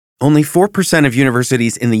Only 4% of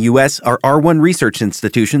universities in the U.S. are R1 research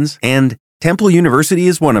institutions, and Temple University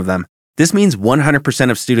is one of them. This means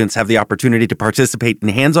 100% of students have the opportunity to participate in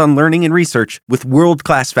hands-on learning and research with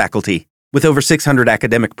world-class faculty. With over 600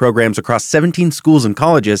 academic programs across 17 schools and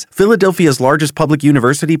colleges, Philadelphia's largest public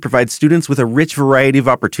university provides students with a rich variety of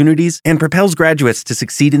opportunities and propels graduates to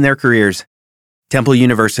succeed in their careers. Temple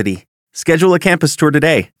University. Schedule a campus tour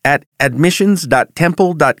today at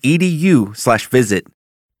admissions.temple.edu/visit.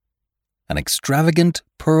 An extravagant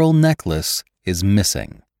pearl necklace is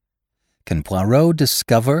missing. Can Poirot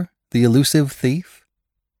discover the elusive thief?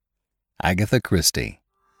 Agatha Christie.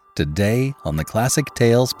 Today on the Classic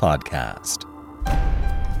Tales podcast.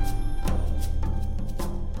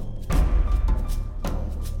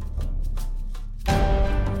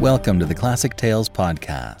 Welcome to the Classic Tales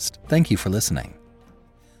podcast. Thank you for listening.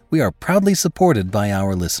 We are proudly supported by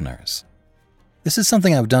our listeners. This is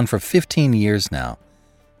something I've done for 15 years now.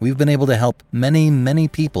 We've been able to help many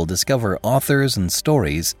people discover authors and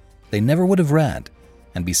stories they never would have read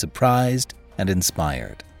and be surprised and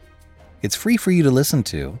inspired. It's free for you to listen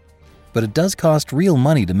to, but it does cost real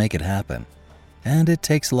money to make it happen, and it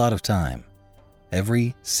takes a lot of time,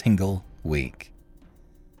 every single week.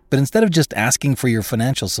 But instead of just asking for your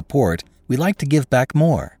financial support, we like to give back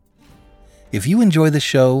more. If you enjoy the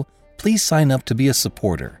show, please sign up to be a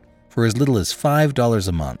supporter for as little as $5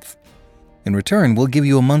 a month. In return, we'll give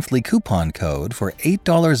you a monthly coupon code for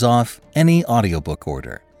 $8 off any audiobook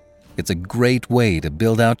order. It's a great way to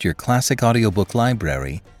build out your classic audiobook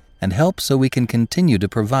library and help so we can continue to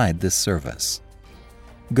provide this service.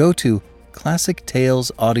 Go to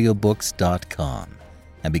ClassicTalesAudiobooks.com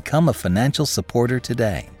and become a financial supporter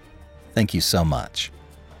today. Thank you so much.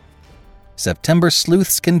 September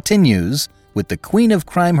Sleuths continues with the Queen of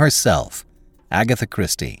Crime herself, Agatha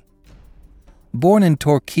Christie. Born in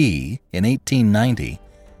Torquay in 1890,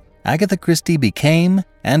 Agatha Christie became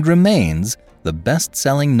and remains the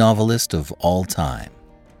best-selling novelist of all time.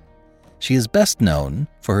 She is best known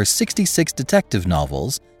for her 66 detective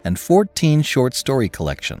novels and 14 short story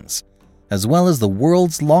collections, as well as the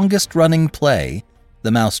world's longest-running play,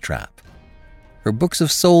 The Mousetrap. Her books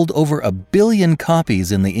have sold over 1 billion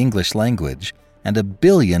copies in the English language and 1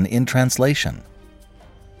 billion in translation.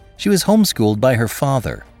 She was homeschooled by her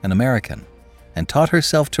father, an American, and taught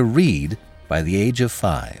herself to read by the age of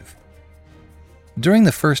 5. During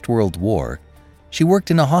the First World War, she worked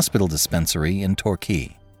in a hospital dispensary in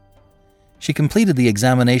Torquay. She completed the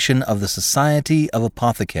examination of the Society of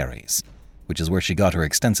Apothecaries, which is where she got her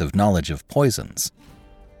extensive knowledge of poisons.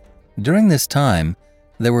 During this time,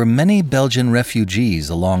 there were many Belgian refugees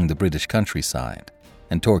along the British countryside,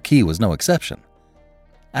 and Torquay was no exception.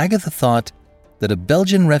 Agatha thought that a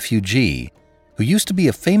Belgian refugee who used to be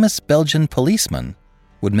a famous Belgian policeman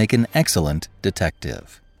would make an excellent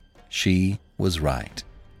detective. She was right.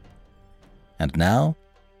 And now,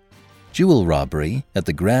 Jewel Robbery at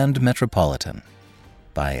the Grand Metropolitan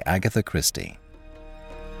by Agatha Christie.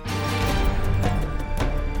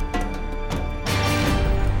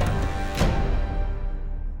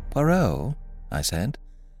 Poirot, I said,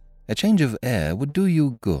 a change of air would do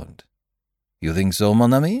you good. You think so,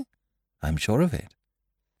 mon ami? I'm sure of it.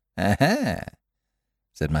 Aha,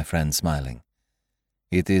 said my friend, smiling.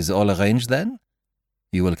 It is all arranged, then?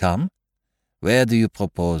 You will come? Where do you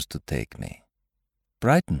propose to take me?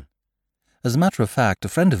 Brighton. As a matter of fact, a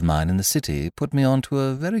friend of mine in the city put me on to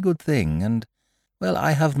a very good thing, and, well,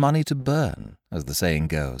 I have money to burn, as the saying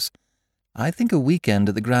goes. I think a weekend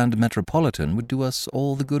at the Grand Metropolitan would do us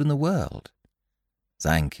all the good in the world.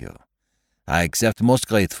 Thank you. I accept most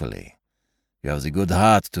gratefully. You have the good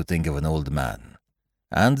heart to think of an old man.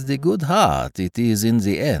 And the good heart, it is in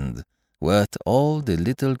the end worth all the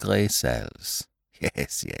little grey cells.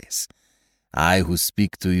 Yes. I who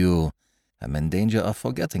speak to you am in danger of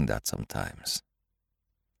forgetting that sometimes.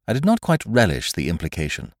 I did not quite relish the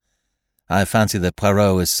implication. I fancy that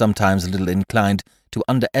Poirot is sometimes a little inclined to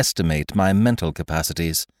underestimate my mental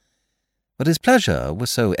capacities, but his pleasure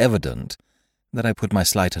was so evident that I put my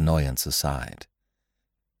slight annoyance aside.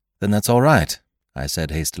 Then that's all right, I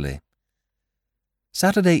said hastily.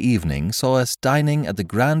 Saturday evening saw us dining at the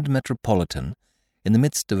Grand Metropolitan in the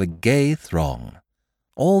midst of a gay throng.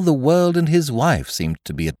 All the world and his wife seemed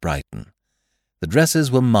to be at Brighton. The dresses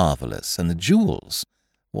were marvelous, and the jewels,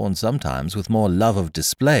 worn sometimes with more love of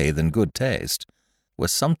display than good taste, were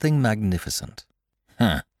something magnificent.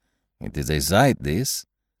 It is a sight, this,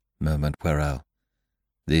 murmured Poirot.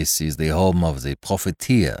 This is the home of the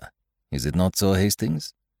profiteer. Is it not so,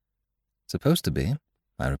 Hastings? Supposed to be,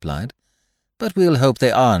 I replied, but we'll hope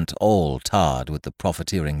they aren't all tarred with the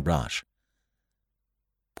profiteering brush.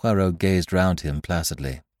 Poirot gazed round him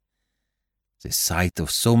placidly. The sight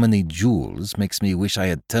of so many jewels makes me wish I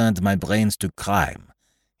had turned my brains to crime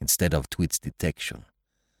instead of to its detection.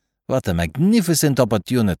 What a magnificent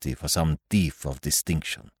opportunity for some thief of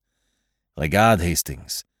distinction. Regard,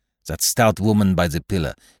 Hastings, that stout woman by the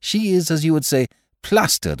pillar. She is, as you would say,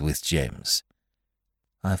 plastered with gems."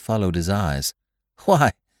 I followed his eyes.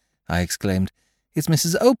 "Why," I exclaimed, "it's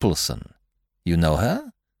Mrs. Opalson. You know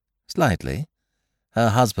her?" "Slightly. Her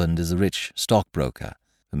husband is a rich stockbroker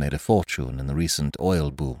who made a fortune in the recent oil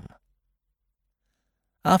boom."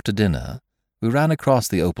 After dinner, we ran across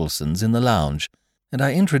the Opalsons in the lounge, and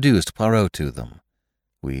I introduced Poirot to them.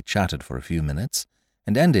 We chatted for a few minutes,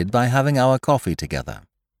 and ended by having our coffee together.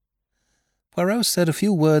 Poirot said a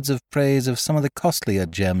few words of praise of some of the costlier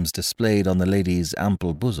gems displayed on the lady's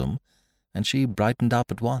ample bosom, and she brightened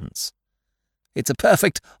up at once. "It's a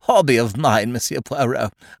perfect hobby of mine, Monsieur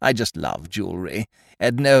Poirot. I just love jewelry.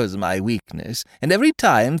 Ed knows my weakness, and every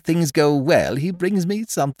time things go well he brings me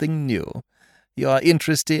something new. You are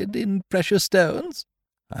interested in precious stones?"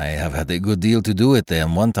 "I have had a good deal to do with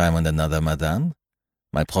them one time and another, madame.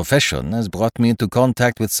 My profession has brought me into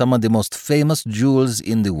contact with some of the most famous jewels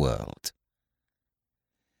in the world."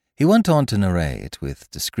 He went on to narrate, with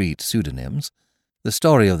discreet pseudonyms, the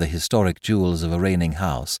story of the historic jewels of a reigning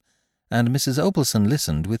house, and Mrs. Opalson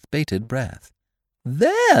listened with bated breath.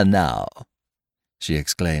 "There now!" she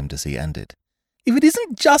exclaimed as he ended. "If it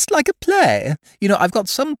isn't just like a play! You know, I've got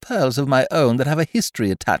some pearls of my own that have a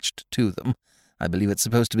history attached to them. I believe it's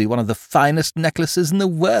supposed to be one of the finest necklaces in the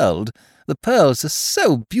world. The pearls are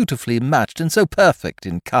so beautifully matched and so perfect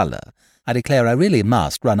in colour. I declare I really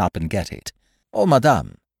must run up and get it." "Oh,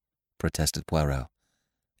 madame," protested Poirot,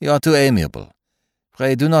 "you are too amiable.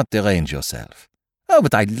 Pray do not derange yourself." "Oh,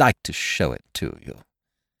 but I'd like to show it to you."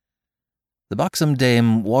 The buxom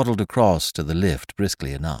dame waddled across to the lift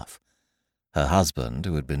briskly enough. Her husband,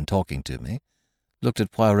 who had been talking to me, looked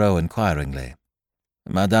at Poirot inquiringly.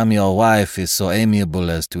 "Madame, your wife is so amiable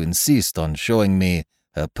as to insist on showing me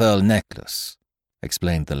her pearl necklace,"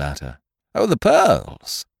 explained the latter. "Oh, the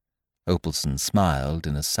pearls!" Opalson smiled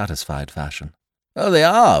in a satisfied fashion. "Oh, they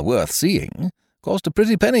are worth seeing. Cost a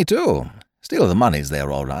pretty penny, too. Still, the money's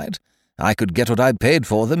there all right. I could get what I paid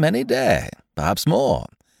for them any day, perhaps more.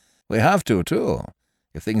 We have to, too.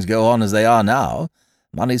 If things go on as they are now,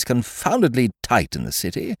 money's confoundedly tight in the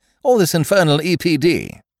city. All this infernal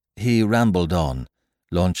EPD." He rambled on,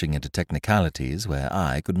 launching into technicalities where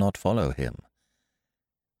I could not follow him.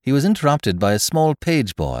 He was interrupted by a small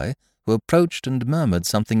page boy who approached and murmured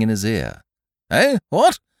something in his ear. "Eh?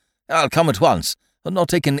 What? I'll come at once. Not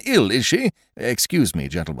taken ill, is she? Excuse me,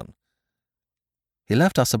 gentlemen." He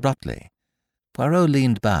left us abruptly. Poirot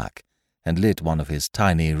leaned back and lit one of his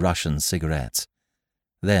tiny Russian cigarettes.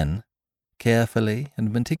 Then, carefully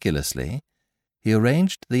and meticulously, he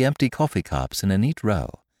arranged the empty coffee cups in a neat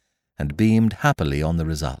row and beamed happily on the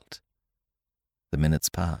result. The minutes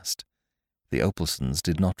passed. The Opalsons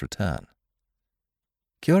did not return.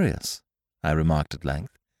 "Curious," I remarked at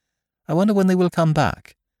length. "I wonder when they will come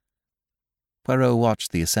back." Poirot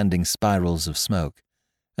watched the ascending spirals of smoke,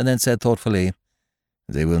 and then said thoughtfully,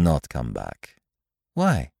 "They will not come back."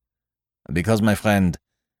 "Why?" "Because, my friend,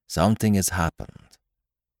 something has happened."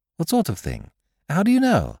 "What sort of thing? How do you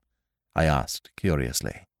know?" I asked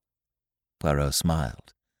curiously. Poirot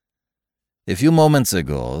smiled. "A few moments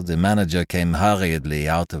ago, the manager came hurriedly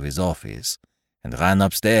out of his office and ran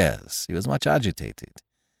upstairs. He was much agitated.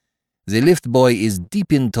 The lift boy is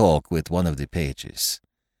deep in talk with one of the pages.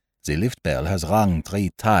 The lift bell has rung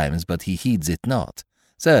 3 times, but he heeds it not.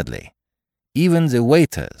 Thirdly, even the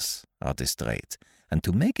waiters are distrait, and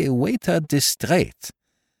to make a waiter distrait—"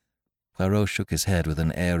 Poirot shook his head with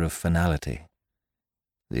an air of finality.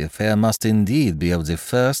 "The affair must indeed be of the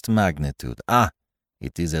first magnitude. Ah,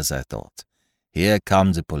 it is as I thought. Here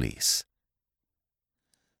come the police."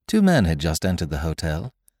 2 men had just entered the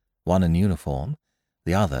hotel, one in uniform,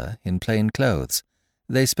 the other in plain clothes.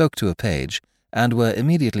 They spoke to a page and were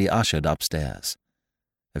immediately ushered upstairs.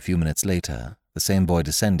 A few minutes later, the same boy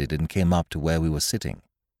descended and came up to where we were sitting.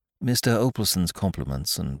 "Mr. Opalson's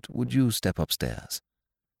compliments, and would you step upstairs?"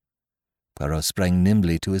 Poirot sprang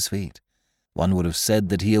nimbly to his feet. One would have said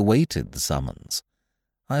that he awaited the summons.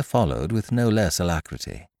 I followed with no less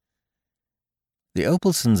alacrity. The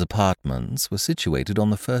Opalsons' apartments were situated on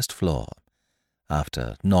the first floor.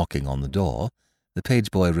 After knocking on the door, the page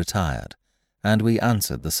boy retired, and we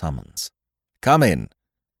answered the summons. "Come in."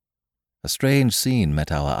 A strange scene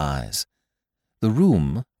met our eyes. The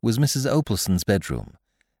room was Mrs. Opalson's bedroom,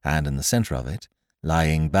 and in the centre of it,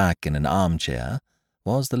 lying back in an armchair,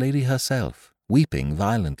 was the lady herself, weeping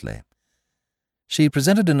violently. She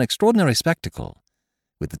presented an extraordinary spectacle.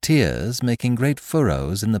 with the tears making great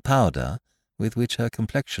furrows in the powder with which her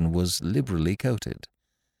complexion was liberally coated.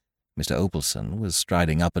 Mr. Opalson was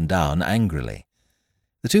striding up and down angrily.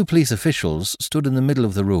 The two police officials stood in the middle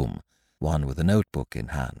of the room, one with a notebook in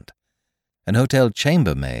hand. An hotel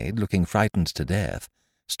chambermaid, looking frightened to death,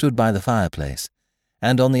 stood by the fireplace,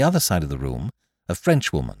 and on the other side of the room, a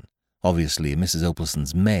Frenchwoman, obviously Mrs.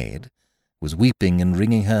 Opalson's maid, was weeping and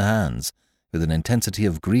wringing her hands with an intensity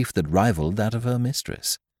of grief that rivaled that of her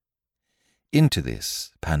mistress. Into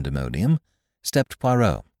this pandemonium stepped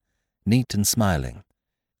Poirot, neat and smiling.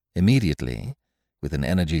 Immediately, with an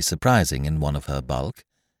energy surprising in one of her bulk,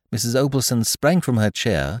 Mrs. Opalson sprang from her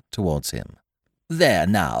chair towards him. "There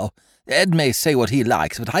now, Ed may say what he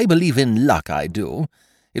likes, but I believe in luck, I do.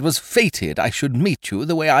 It was fated I should meet you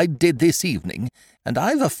the way I did this evening, and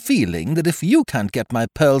I've a feeling that if you can't get my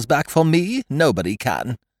pearls back for me, nobody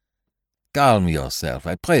can." "Calm yourself,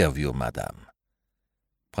 I pray of you, madame."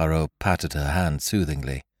 Poirot patted her hand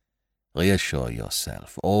soothingly. "Reassure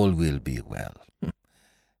yourself, all will be well.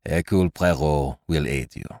 Hercule Poirot will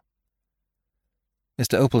aid you."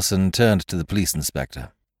 Mr. Opalson turned to the police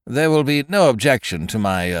inspector. "There will be no objection to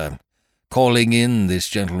my, calling in this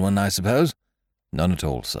gentleman, I suppose?" "None at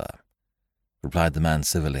all, sir," replied the man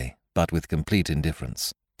civilly, but with complete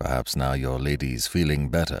indifference. "Perhaps now your lady's feeling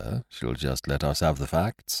better, she'll just let us have the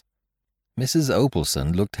facts." Mrs.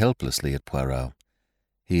 Opalson looked helplessly at Poirot.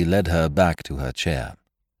 He led her back to her chair.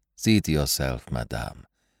 "Seat yourself, madame,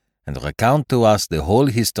 and recount to us the whole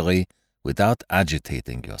history without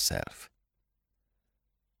agitating yourself."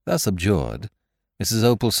 Thus abjured, Mrs.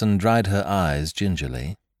 Opalson dried her eyes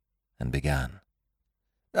gingerly and began.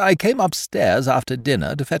 "I came upstairs after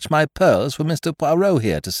dinner to fetch my pearls for Mr. Poirot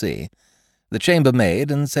here to see. The chambermaid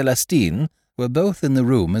and Celestine were both in the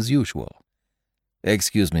room as usual."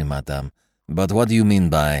 "Excuse me, madame, but what do you mean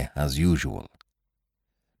by as usual?"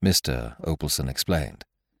 Mr. Opalson explained.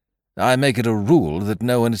 "I make it a rule that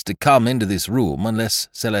no one is to come into this room unless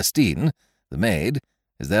Celestine, the maid,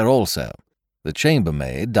 is there also. The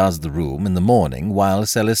chambermaid does the room in the morning while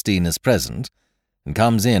Celestine is present, and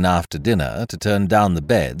comes in after dinner to turn down the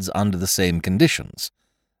beds under the same conditions.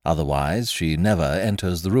 Otherwise she never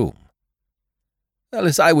enters the room." "Well,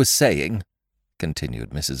 as I was saying,"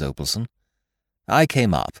 continued Mrs. Opalson, "I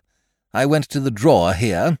came up. I went to the drawer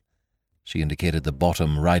here." She indicated the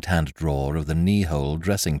bottom right-hand drawer of the knee-hole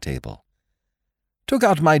dressing-table. "Took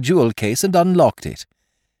out my jewel case and unlocked it.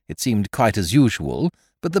 It seemed quite as usual,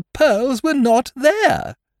 but the pearls were not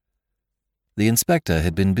there." The inspector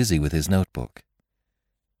had been busy with his notebook.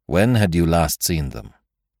 "When had you last seen them?"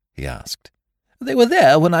 he asked. "They were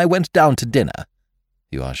there when I went down to dinner."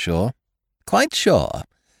 "You are sure?" "Quite sure.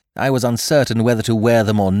 I was uncertain whether to wear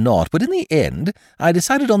them or not, but in the end I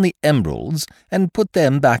decided on the emeralds and put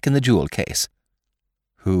them back in the jewel case."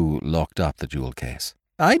 "Who locked up the jewel case?"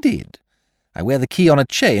 "I did. I wear the key on a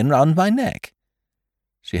chain round my neck."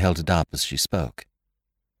 She held it up as she spoke.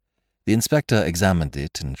 The inspector examined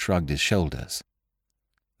it and shrugged his shoulders.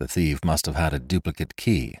 "The thief must have had a duplicate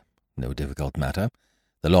key. No difficult matter.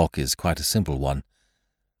 The lock is quite a simple one.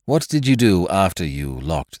 What did you do after you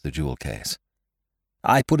locked the jewel case?"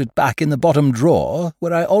 "I put it back in the bottom drawer,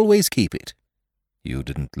 where I always keep it." "You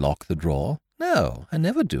didn't lock the drawer?" "No, I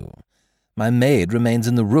never do. My maid remains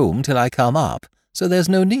in the room till I come up, so there's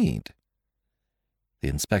no need." The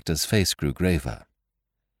inspector's face grew graver.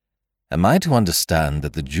 "Am I to understand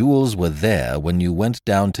that the jewels were there when you went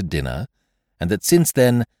down to dinner, and that since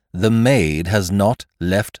then the maid has not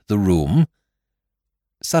left the room?"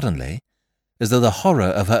 Suddenly, as though the horror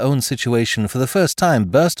of her own situation for the first time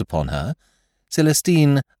burst upon her,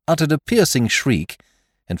 Celestine uttered a piercing shriek,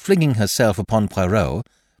 and flinging herself upon Poirot,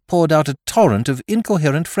 poured out a torrent of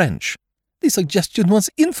incoherent French. "The suggestion was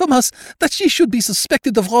infamous, that she should be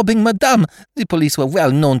suspected of robbing Madame. The police were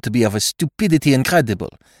well known to be of a stupidity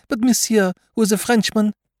incredible. But Monsieur was a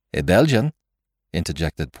Frenchman." "A Belgian,"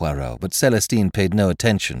 interjected Poirot, but Celestine paid no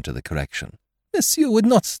attention to the correction. "Monsieur would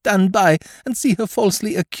not stand by and see her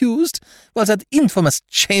falsely accused, while that infamous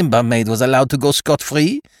chambermaid was allowed to go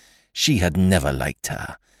scot-free. She had never liked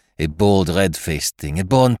her. A bold, red-faced thing, a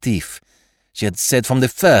born thief. She had said from the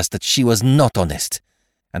first that she was not honest,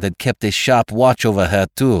 and had kept a sharp watch over her,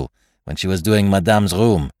 too, when she was doing Madame's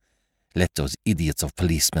room. Let those idiots of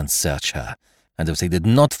policemen search her, and if they did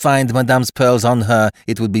not find Madame's pearls on her,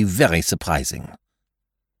 it would be very surprising."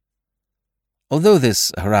 Although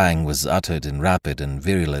this harangue was uttered in rapid and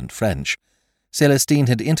virulent French, Celestine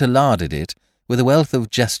had interlarded it with a wealth of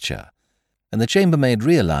gesture, and the chambermaid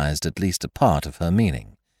realized at least a part of her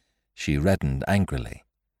meaning. She reddened angrily.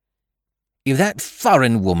 "If that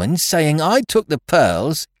foreign woman's saying I took the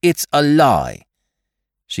pearls, it's a lie."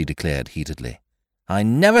 she declared heatedly. "I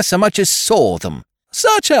never so much as saw them."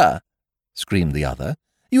 "Search her!" screamed the other.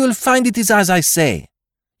 "You will find it is as I say."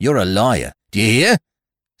 "You're a liar, do you hear?"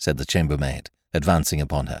 said the chambermaid, advancing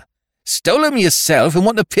upon her. "Stole 'em yourself and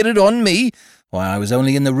want to pin it on me? Why, I was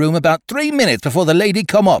only in the room about 3 minutes before the lady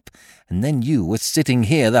come up, and then you were sitting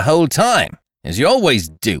here the whole time, as you always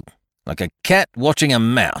do, like a cat watching a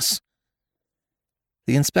mouse."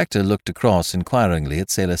 The inspector looked across inquiringly at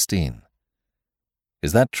Celestine.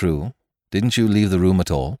 "Is that true? Didn't you leave the room at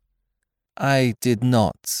all?" "I did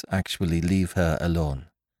not actually leave her alone,"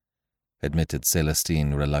 admitted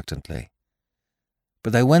Celestine reluctantly.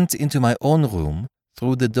 "But I went into my own room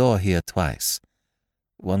through the door here twice,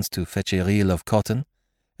 once to fetch a reel of cotton,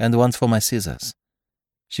 and once for my scissors.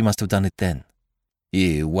 She must have done it then."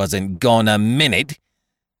 "You wasn't gone a minute,"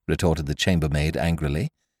 retorted the chambermaid angrily.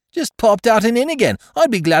 "Just popped out and in again.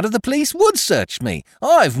 I'd be glad if the police would search me.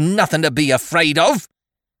 I've nothing to be afraid of."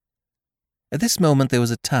 At this moment there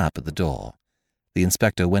was a tap at the door. The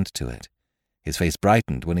inspector went to it. His face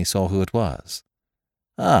brightened when he saw who it was.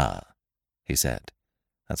 "Ah," he said,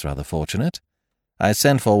 "that's rather fortunate. I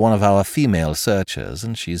sent for one of our female searchers,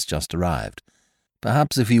 and she's just arrived.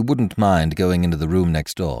 Perhaps if you wouldn't mind going into the room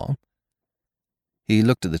next door." He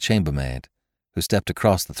looked at the chambermaid, who stepped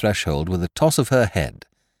across the threshold with a toss of her head,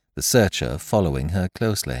 the searcher following her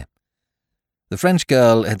closely. The French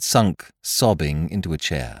girl had sunk, sobbing, into a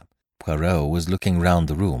chair. Poirot was looking round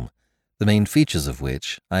the room, the main features of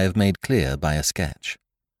which I have made clear by a sketch.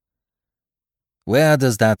 "Where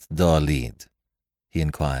does that door lead?" he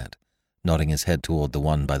inquired, nodding his head toward the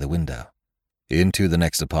one by the window. "Into the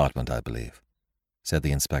next apartment, I believe," said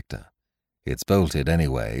the inspector. "It's bolted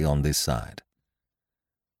anyway on this side."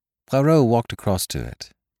 Poirot walked across to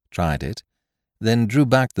it, tried it, then drew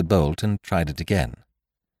back the bolt and tried it again.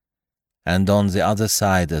 "And on the other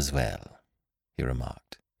side as well," he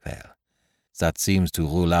remarked. "Well, that seems to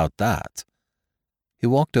rule out that." He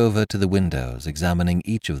walked over to the windows, examining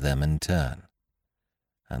each of them in turn.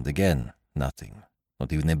 And again, nothing,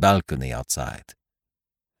 not even a balcony outside.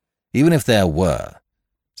 "Even if there were,"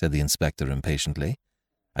 said the inspector impatiently,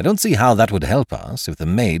 "I don't see how that would help us if the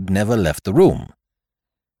maid never left the room."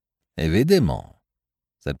 "Évidemment,"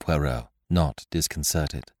 said Poirot, not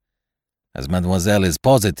disconcerted. "As mademoiselle is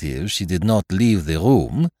positive she did not leave the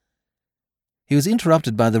room—" He was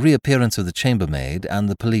interrupted by the reappearance of the chambermaid and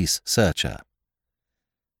the police searcher.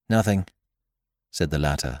 "Nothing," said the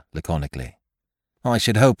latter laconically. "I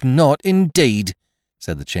should hope not, indeed,"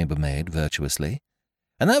 said the chambermaid virtuously.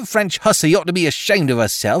 "And that French hussy ought to be ashamed of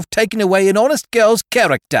herself, taking away an honest girl's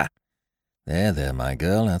character." There, my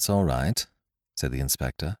girl, that's all right," said the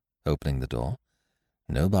inspector, opening the door.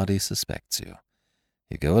 "Nobody suspects you.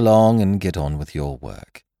 You go along and get on with your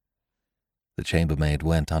work." The chambermaid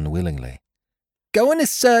went unwillingly. "Going to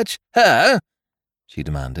search her?" she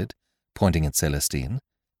demanded, pointing at Celestine.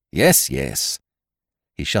 Yes.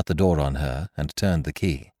 He shut the door on her and turned the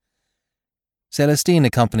key. Celestine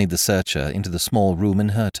accompanied the searcher into the small room in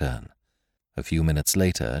her turn. A few minutes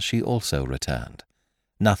later she also returned.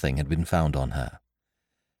 Nothing had been found on her.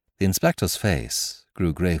 The inspector's face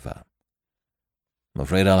grew graver. "I'm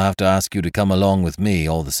afraid I'll have to ask you to come along with me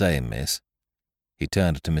all the same, miss." He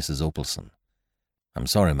turned to Mrs. Opelson. "I'm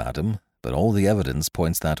sorry, madam, but all the evidence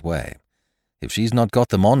points that way. If she's not got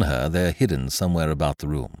them on her, they're hidden somewhere about the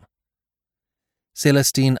room."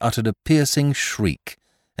 Celestine uttered a piercing shriek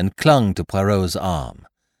and clung to Poirot's arm.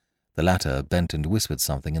 The latter bent and whispered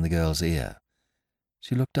something in the girl's ear.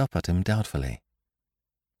 She looked up at him doubtfully.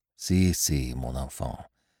 Si, mon enfant.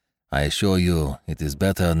 I assure you it is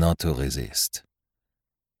better not to resist."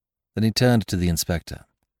 Then he turned to the inspector.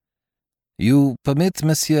 "You permit,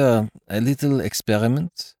 monsieur, a little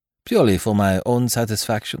experiment, purely for my own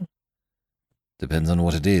satisfaction?" "Depends on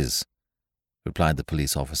what it is," replied the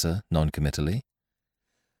police officer noncommittally.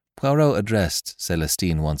 Poirot addressed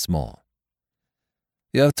Celestine once more.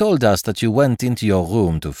 "You have told us that you went into your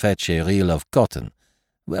room to fetch a reel of cotton.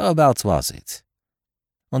 Whereabouts was it?"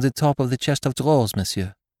 "On the top of the chest of drawers,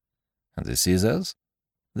 monsieur." "And the scissors?"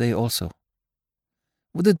 "They also."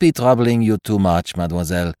 "Would it be troubling you too much,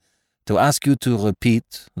 mademoiselle, to ask you to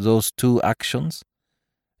repeat those two actions?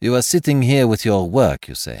 You are sitting here with your work,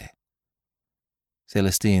 you say."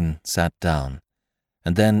 Celestine sat down,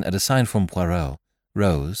 and then, at a sign from Poirot,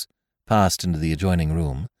 rose, passed into the adjoining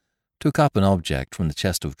room, took up an object from the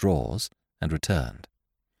chest of drawers, and returned.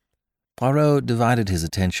 Poirot divided his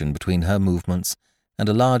attention between her movements and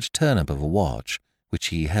a large turnip of a watch, which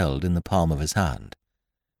he held in the palm of his hand.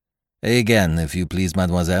 "Again, if you please,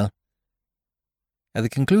 mademoiselle." At the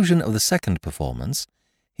conclusion of the second performance,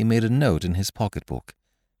 he made a note in his pocket-book,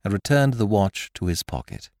 and returned the watch to his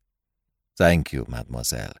pocket. "Thank you,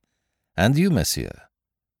 mademoiselle. And you, monsieur,"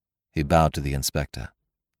 he bowed to the inspector,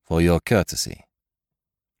 "for your courtesy."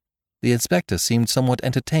 The inspector seemed somewhat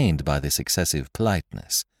entertained by this excessive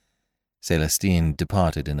politeness. Celestine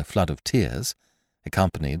departed in a flood of tears,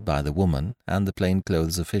 accompanied by the woman and the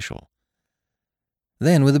plain-clothes official.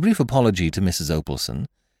 Then, with a brief apology to Mrs. Opelson,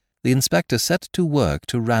 the inspector set to work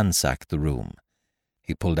to ransack the room.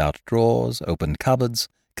 He pulled out drawers, opened cupboards,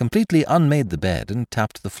 completely unmade the bed, and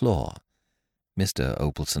tapped the floor. Mr.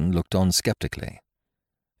 Opelson looked on skeptically.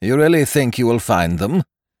 "You really think you will find them?"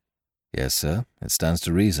 "Yes, sir. It stands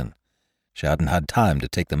to reason. She hadn't had time to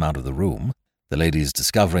take them out of the room. The lady's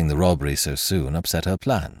discovering the robbery so soon upset her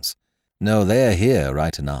plans. No, they're here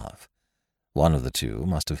right enough. One of the two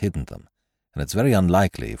must have hidden them, and it's very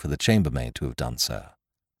unlikely for the chambermaid to have done so."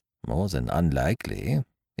 "More than unlikely.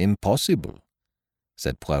 Impossible,"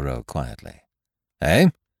 said Poirot quietly. "Eh?"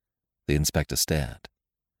 The inspector stared.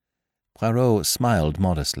 Poirot smiled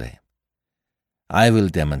modestly. "I will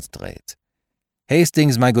demonstrate.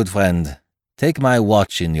 Hastings, my good friend, take my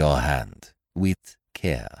watch in your hand, with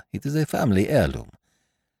care. It is a family heirloom.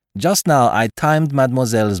 Just now I timed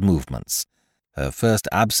mademoiselle's movements. Her first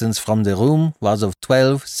absence from the room was of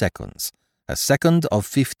 12 seconds, a second of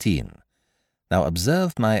 15. Now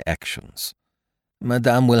observe my actions.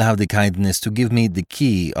 Madame will have the kindness to give me the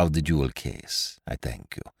key of the jewel case. I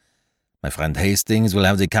thank you. My friend Hastings will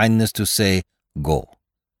have the kindness to say, 'Go.'"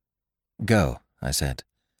 "Go," I said.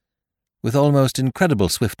 With almost incredible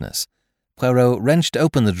swiftness, Poirot wrenched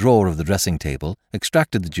open the drawer of the dressing-table,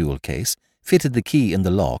 extracted the jewel case, fitted the key in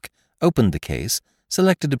the lock, opened the case,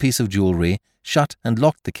 selected a piece of jewellery, shut and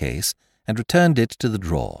locked the case, and returned it to the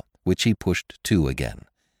drawer, which he pushed to again.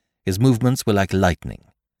 His movements were like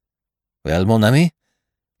lightning. "Well, mon ami?"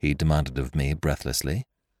 he demanded of me breathlessly.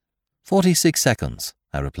 46 seconds,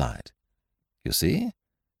 I replied. "You see?"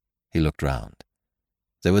 He looked round.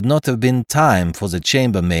 "There would not have been time for the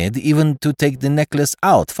chambermaid even to take the necklace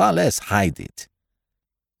out, far less hide it."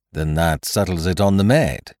 "Then that settles it on the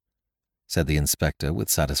maid," said the inspector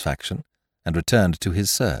with satisfaction, and returned to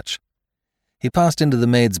his search. He passed into the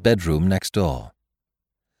maid's bedroom next door.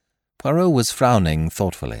 Poirot was frowning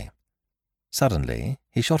thoughtfully. Suddenly,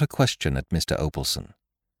 he shot a question at Mr. Opelson.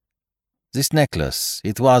 "This necklace,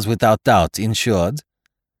 it was without doubt insured?"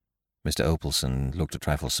 Mr. Opelson looked a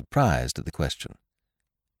trifle surprised at the question.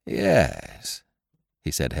 "Yes," he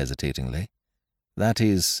said hesitatingly. "That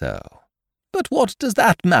is so." "But what does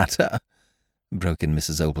that matter?" broke in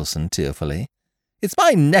Mrs. Opelson tearfully. "It's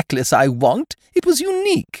my necklace I want. It was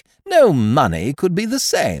unique. No money could be the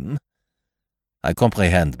same." "I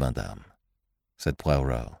comprehend, madame," said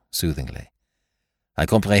Poirot soothingly. "I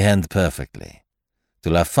comprehend perfectly. To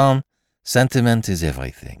la femme, sentiment is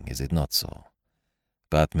everything, is it not so?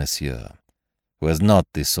 But monsieur, who has not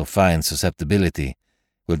this so fine susceptibility,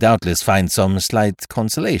 will doubtless find some slight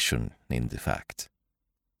consolation in the fact."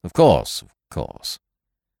 Of course,"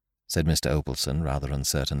 said Mr. Opelson rather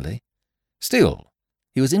uncertainly. Still,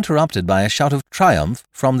 he was interrupted by a shout of triumph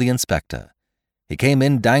from the inspector. He came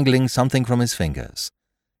in dangling something from his fingers.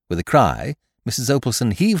 With a cry, Mrs.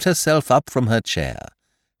 Opelson heaved herself up from her chair.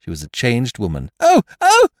 She was a changed woman. "Oh,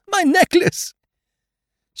 my necklace!"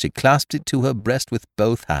 She clasped it to her breast with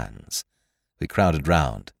both hands. We crowded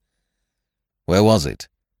round. "Where was it?"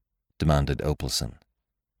 demanded Opelson.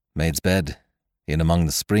 "Maid's bed, in among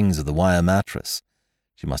the springs of the wire mattress.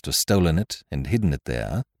 She must have stolen it and hidden it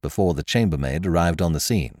there before the chambermaid arrived on the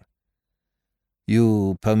scene."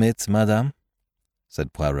 "You permit, madame?"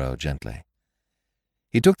 said Poirot gently.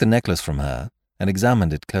 He took the necklace from her and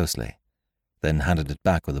examined it closely, then handed it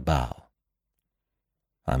back with a bow.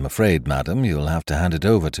 "I'm afraid, madam, you'll have to hand it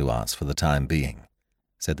over to us for the time being,"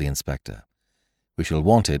 said the inspector. "We shall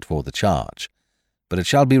want it for the charge, but it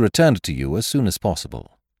shall be returned to you as soon as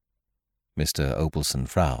possible." Mr. Opelson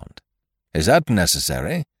frowned. "Is that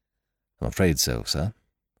necessary?" "I'm afraid so, sir.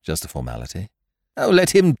 Just a formality." "Oh,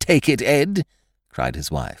 let him take it, Ed," cried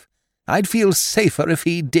his wife. "I'd feel safer if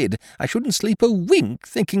he did. I shouldn't sleep a wink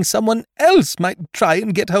thinking someone else might try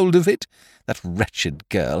and get hold of it. That wretched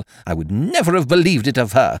girl, I would never have believed it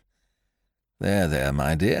of her." There,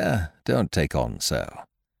 my dear, don't take on so."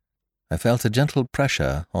 I felt a gentle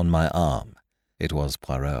pressure on my arm. It was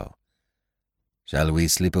Poirot. "Shall we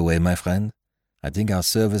slip away, my friend? I think our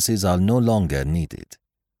services are no longer needed."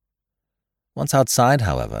 Once outside,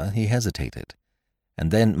 however, he hesitated,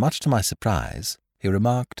 and then, much to my surprise, he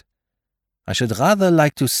remarked, "I should rather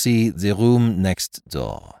like to see the room next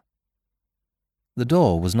door." The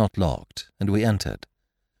door was not locked, and we entered.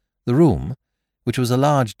 The room, which was a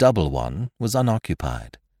large double one, was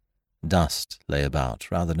unoccupied. Dust lay about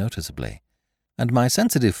rather noticeably, and my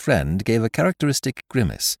sensitive friend gave a characteristic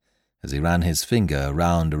grimace as he ran his finger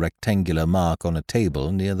round a rectangular mark on a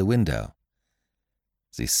table near the window.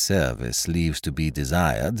 "The service leaves to be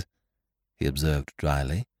desired," he observed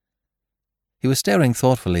dryly. He was staring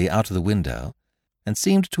thoughtfully out of the window and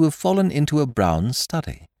seemed to have fallen into a brown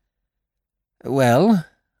study. "Well,"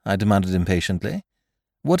 I demanded impatiently,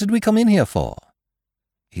 "what did we come in here for?"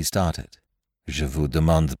 He started. "Je vous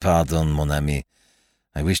demande pardon, mon ami.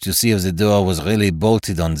 I wish to see if the door was really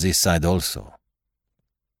bolted on this side also."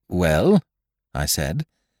 "Well," I said,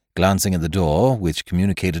 glancing at the door which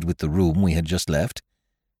communicated with the room we had just left,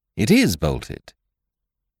 "it is bolted."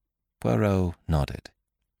 Poirot nodded.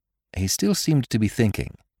 He still seemed to be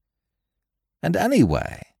thinking. "And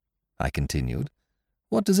anyway," I continued,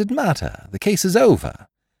 "what does it matter? The case is over.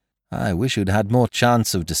 I wish you'd had more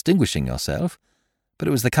chance of distinguishing yourself, but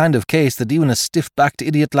it was the kind of case that even a stiff-backed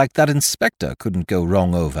idiot like that inspector couldn't go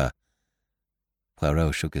wrong over."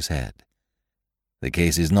 Poirot shook his head. "The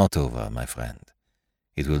case is not over, my friend.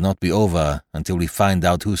 It will not be over until we find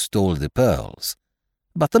out who stole the pearls."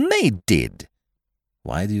 "But the maid did."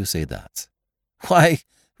 "Why do you say that?" "Why,"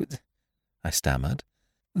 I stammered,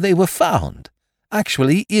 "they were found,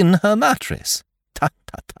 actually in her mattress." "Ta,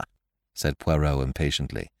 ta, ta," said Poirot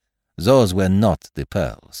impatiently. "Those were not the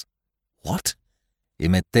pearls." "What?"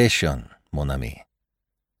 "Imitation, mon ami."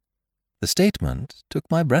 The statement took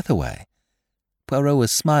my breath away. Poirot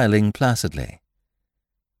was smiling placidly.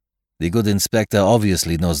 "The good inspector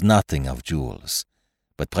obviously knows nothing of jewels,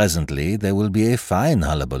 but presently there will be a fine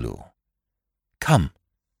hullabaloo." "Come,"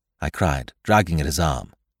 I cried, dragging at his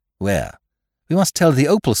arm. "Where?" "We must tell the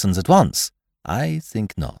Opalsons at once." "I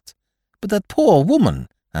think not." "But that poor woman—"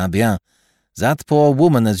 "Ah bien, that poor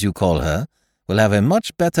woman, as you call her, will have a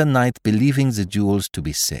much better night believing the jewels to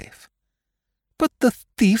be safe." "But the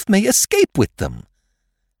thief may escape with them."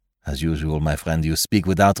 "As usual, my friend, you speak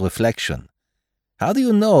without reflection. How do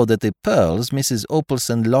you know that the pearls Mrs.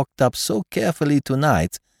 Opalson locked up so carefully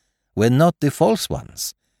tonight were not the false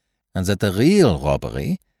ones, and that the real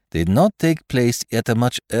robbery did not take place at a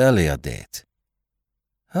much earlier date?"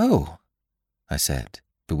 "Oh," I said,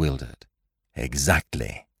 bewildered.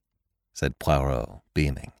 "Exactly," said Poirot,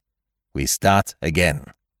 beaming. "We start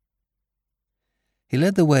again." He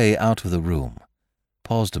led the way out of the room,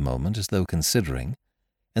 paused a moment as though considering,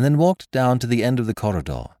 and then walked down to the end of the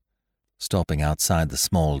corridor, stopping outside the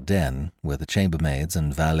small den where the chambermaids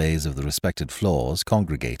and valets of the respected floors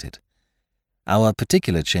congregated. Our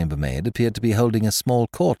particular chambermaid appeared to be holding a small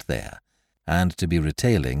court there, and to be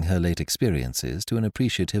retailing her late experiences to an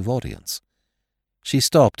appreciative audience. She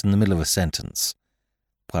stopped in the middle of a sentence.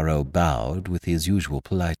 Poirot bowed with his usual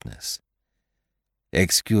politeness.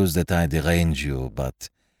 "Excuse that I derange you, but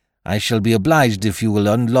I shall be obliged if you will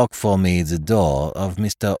unlock for me the door of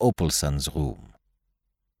Mr. Opalson's room."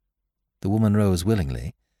 The woman rose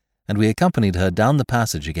willingly, and we accompanied her down the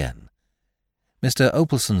passage again. Mr.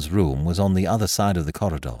 Opalson's room was on the other side of the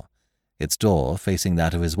corridor, its door facing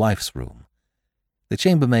that of his wife's room. The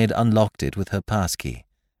chambermaid unlocked it with her pass-key,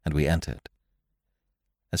 and we entered.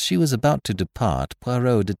 As she was about to depart,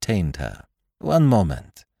 Poirot detained her. "One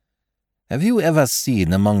moment. Have you ever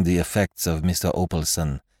seen among the effects of Mr.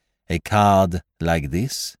 Opalson a card like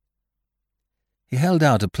this?" He held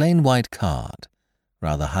out a plain white card,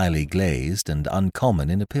 rather highly glazed and uncommon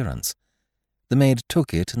in appearance. The maid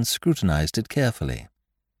took it and scrutinized it carefully.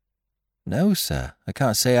 "No, sir, I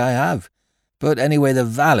can't say I have. But anyway, the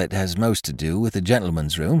valet has most to do with the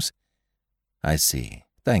gentlemen's rooms." "I see.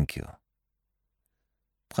 Thank you."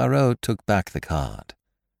 Poirot took back the card.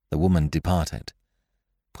 The woman departed.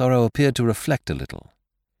 Poirot appeared to reflect a little.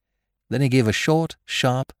 Then he gave a short,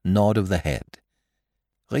 sharp nod of the head.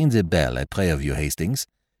 "Ring the bell, I pray of you, Hastings.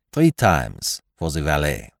 3 times for the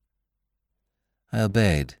valet." I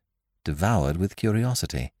obeyed, devoured with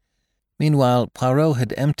curiosity. Meanwhile, Poirot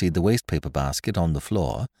had emptied the waste-paper basket on the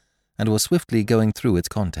floor and was swiftly going through its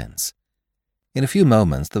contents. In a few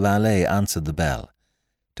moments the valet answered the bell.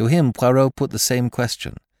 To him Poirot put the same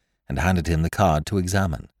question, and handed him the card to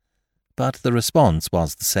examine. But the response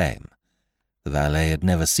was the same. The valet had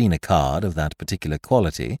never seen a card of that particular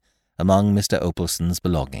quality among Mr. Opalson's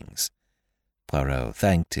belongings. Poirot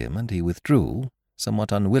thanked him, and he withdrew,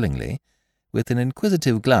 somewhat unwillingly, with an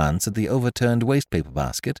inquisitive glance at the overturned waste-paper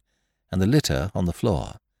basket and the litter on the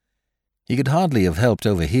floor. He could hardly have helped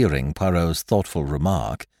overhearing Poirot's thoughtful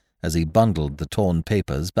remark as he bundled the torn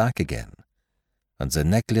papers back again. "And the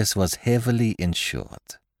necklace was heavily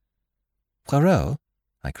insured." "Poirot,"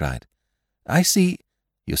 I cried, "I see—"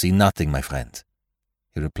 "You see nothing, my friend,"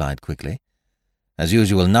 he replied quickly. As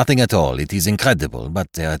usual, nothing at all. It is incredible,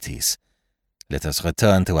 but there it is. Let us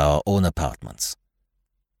return to our own apartments."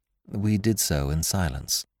 We did so in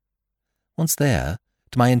silence. Once there,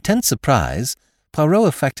 to my intense surprise, Poirot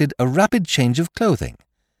effected a rapid change of clothing.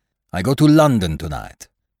 "I go to London tonight,"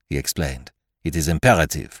 he explained. "It is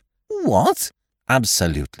imperative." "What?"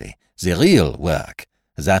 "Absolutely. The real work,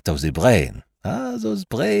 that of the brain. Ah, those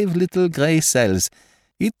brave little grey cells.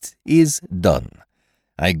 It is done.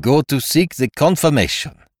 I go to seek the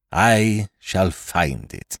confirmation. I shall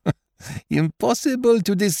find it. Impossible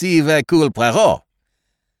to deceive Hercule Poirot."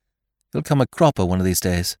 "He'll come a cropper one of these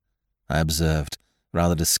days," I observed,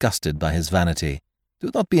 rather disgusted by his vanity.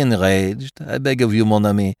 "Do not be enraged, I beg of you, mon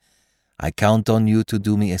ami. I count on you to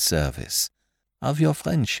do me a service. Of your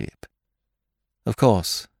friendship." "Of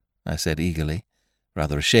course," I said eagerly,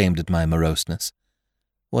 rather ashamed at my moroseness.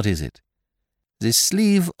 "What is it?" "The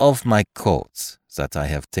sleeve of my coat that I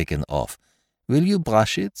have taken off. Will you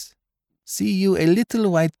brush it? See you a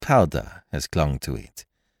little white powder has clung to it.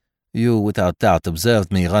 You without doubt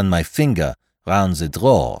observed me run my finger round the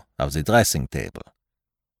drawer of the dressing table."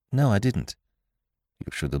 "No, I didn't."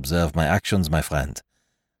 "You should observe my actions, my friend.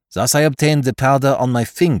 Thus I obtained the powder on my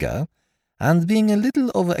finger, and being a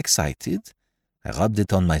little overexcited, I rubbed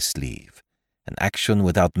it on my sleeve, an action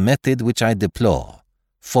without method which I deplore,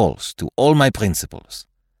 false to all my principles."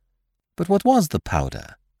 "But what was the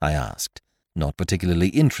powder?" I asked, not particularly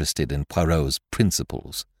interested in Poirot's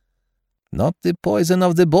principles. "Not the poison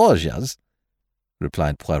of the Borgias,"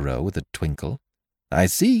 replied Poirot with a twinkle. "I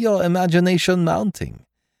see your imagination mounting.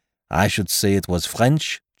 I should say it was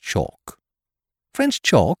French chalk." "French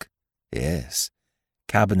chalk?" "Yes.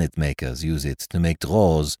 Cabinet makers use it to make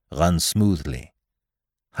drawers run smoothly."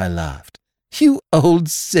 I laughed. "You old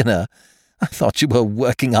sinner! I thought you were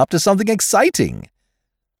working up to something exciting."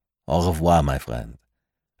 "Au revoir, my friend.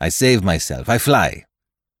 I save myself. I fly."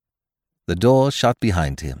 The door shut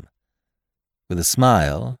behind him. With a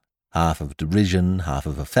smile, half of derision, half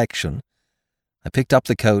of affection, I picked up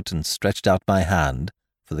the coat and stretched out my hand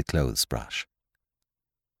for the clothes-brush.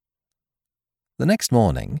 The next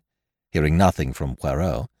morning, hearing nothing from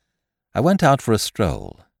Poirot, I went out for a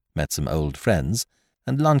stroll, met some old friends,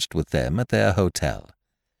 and lunched with them at their hotel.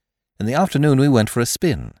 In the afternoon we went for a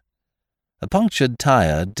spin. A punctured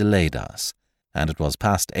tire delayed us, and it was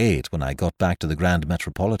past 8 when I got back to the Grand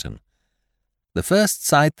Metropolitan. The first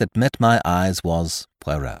sight that met my eyes was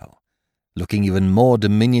Poirot, looking even more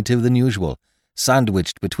diminutive than usual,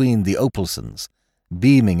 sandwiched between the Opalsons,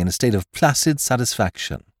 beaming in a state of placid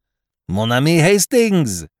satisfaction. "Mon ami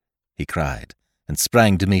Hastings!" he cried, and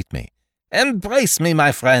sprang to meet me. "Embrace me,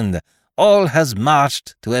 my friend! All has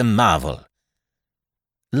marched to a marvel."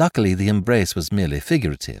 Luckily the embrace was merely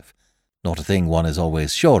figurative, not a thing one is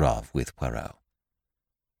always sure of with Poirot.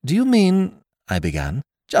 "Do you mean—" I began.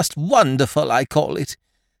 "Just wonderful, I call it,"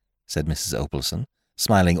 said Mrs. Opalson,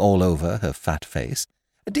 smiling all over her fat face.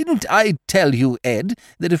 "Didn't I tell you, Ed,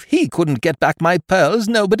 that if he couldn't get back my pearls,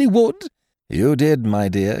 nobody would?" "You did, my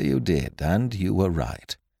dear, you did, and you were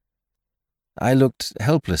right." I looked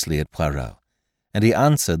helplessly at Poirot, and he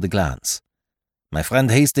answered the glance. "My friend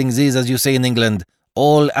Hastings is, as you say in England,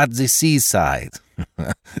 all at the seaside.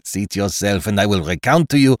 Seat yourself, and I will recount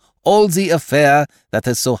to you all the affair that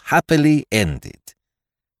has so happily ended."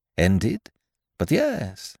 "Ended? But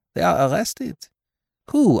yes, they are arrested."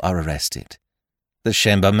 "Who are arrested?" "The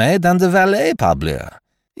chambermaid and the valet, parbleu.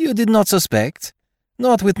 You did not suspect?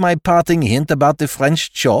 Not with my parting hint about the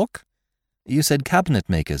French chalk?" "You said cabinet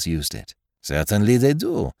makers used it." "Certainly they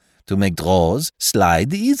do, to make drawers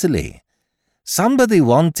slide easily. Somebody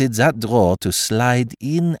wanted that drawer to slide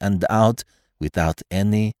in and out without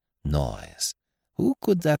any noise. Who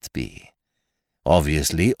could that be?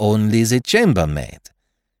 Obviously only the chambermaid.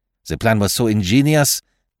 The plan was so ingenious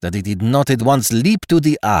that it did not at once leap to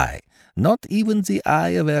the eye, not even the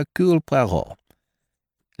eye of Hercule Poirot.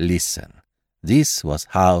 Listen, this was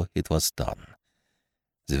how it was done.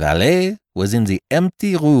 The valet was in the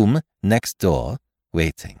empty room next door,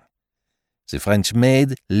 waiting. The French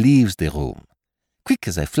maid leaves the room. Quick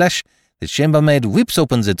as a flash, the chambermaid whips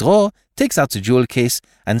open the drawer, takes out the jewel case,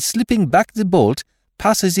 and slipping back the bolt,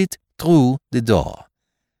 passes it through the door.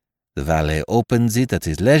 The valet opens it at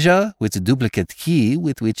his leisure with the duplicate key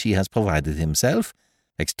with which he has provided himself,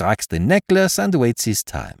 extracts the necklace, and waits his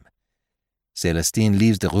time. Celestine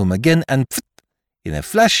leaves the room again, and pfft, in a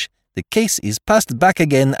flash, the case is passed back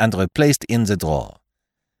again and replaced in the drawer.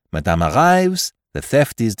 Madame arrives, the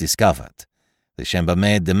theft is discovered. The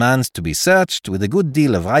chambermaid demands to be searched with a good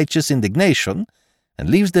deal of righteous indignation, and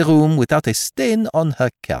leaves the room without a stain on her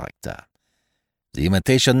character. The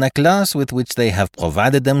imitation necklace with which they have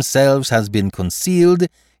provided themselves has been concealed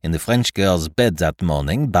in the French girl's bed that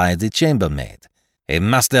morning by the chambermaid. A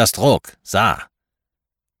master stroke, ça.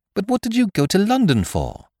 But what did you go to London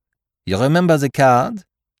for? You remember the card?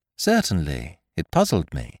 Certainly. It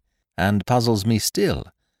puzzled me, and puzzles me still.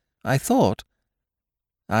 I thought...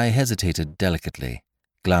 I hesitated delicately,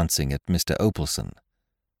 glancing at Mr. Opelson.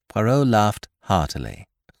 Poirot laughed heartily.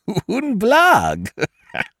 "Un blague!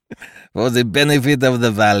 For the benefit of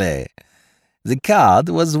the valet. The card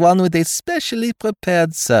was one with a specially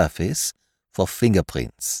prepared surface for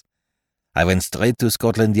fingerprints. I went straight to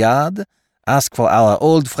Scotland Yard, asked for our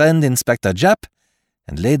old friend Inspector Japp,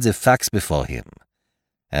 and laid the facts before him.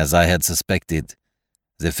 As I had suspected,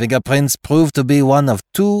 the fingerprints proved to be one of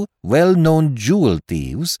two well-known jewel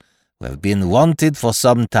thieves who have been wanted for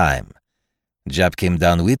some time. Japp came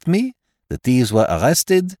down with me, the thieves were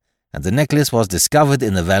arrested, and the necklace was discovered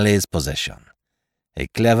in the valet's possession. A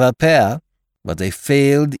clever pair, but they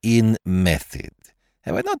failed in method.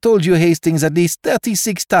 Have I not told you, Hastings, at least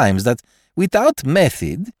 36 times that without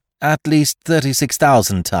method, at least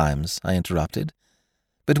 36,000 times, I interrupted.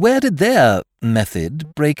 But where did their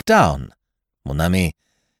method break down? Mon ami,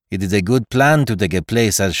 it is a good plan to take a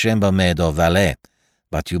place as chambermaid or valet,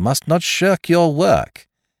 but you must not shirk your work.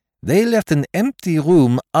 They left an empty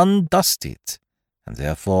room undusted, and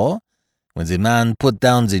therefore, when the man put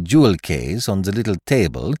down the jewel case on the little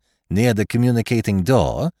table near the communicating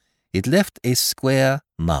door, it left a square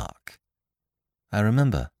mark. I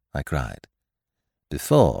remember, I cried.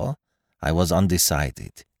 Before, I was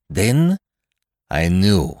undecided. Then, I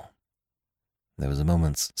knew. There was a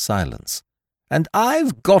moment's silence. "And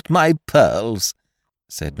I've got my pearls,"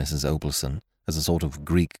 said Mrs. Opelson, as a sort of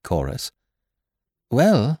Greek chorus.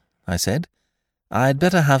 "Well," I said, "I'd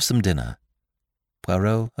better have some dinner."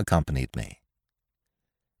 Poirot accompanied me.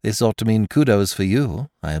 "This ought to mean kudos for you,"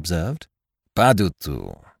 I observed. "Pas du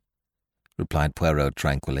tout," replied Poirot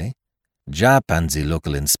tranquilly. "Japp and the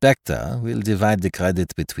local inspector will divide the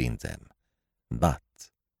credit between them. But,"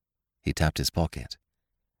 he tapped his pocket,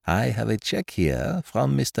 "I have a check here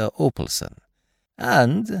from Mr. Opelson.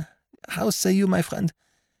 And, how say you, my friend?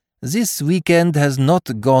 This weekend has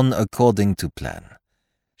not gone according to plan.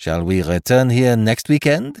 Shall we return here next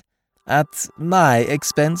weekend? At my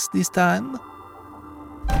expense this time?"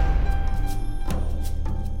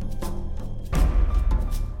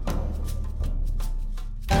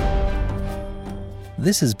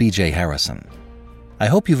 This is B.J. Harrison. I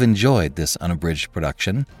hope you've enjoyed this unabridged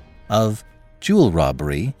production of Jewel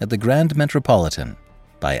Robbery at the Grand Metropolitan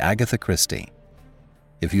by Agatha Christie.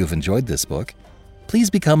 If you have enjoyed this book, please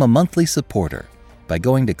become a monthly supporter by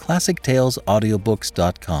going to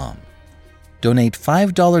ClassicTalesAudiobooks.com. Donate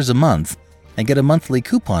 $5 a month and get a monthly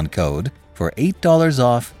coupon code for $8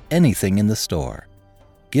 off anything in the store.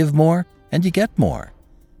 Give more and you get more.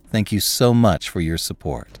 Thank you so much for your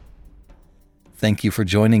support. Thank you for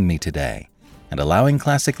joining me today and allowing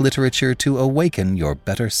classic literature to awaken your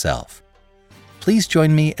better self. Please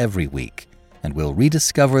join me every week, and we'll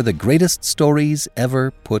rediscover the greatest stories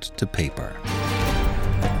ever put to paper.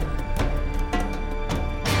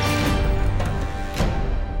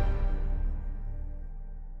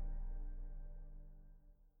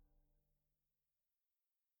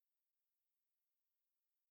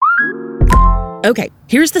 Okay,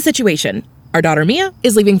 here's the situation. Our daughter Mia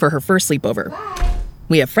is leaving for her first sleepover.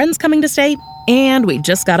 We have friends coming to stay, and we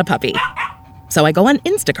just got a puppy. So I go on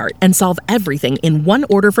Instacart and solve everything in one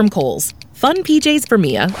order from Kohl's. Fun PJs for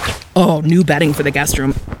Mia. Oh, new bedding for the guest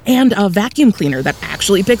room. And a vacuum cleaner that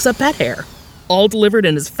actually picks up pet hair. All delivered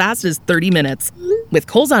in as fast as 30 minutes. With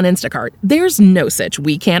Kohl's on Instacart, there's no such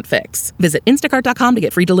we can't fix. Visit instacart.com to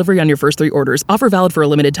get free delivery on your first 3 orders. Offer valid for a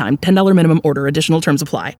limited time. $10 minimum order. Additional terms apply.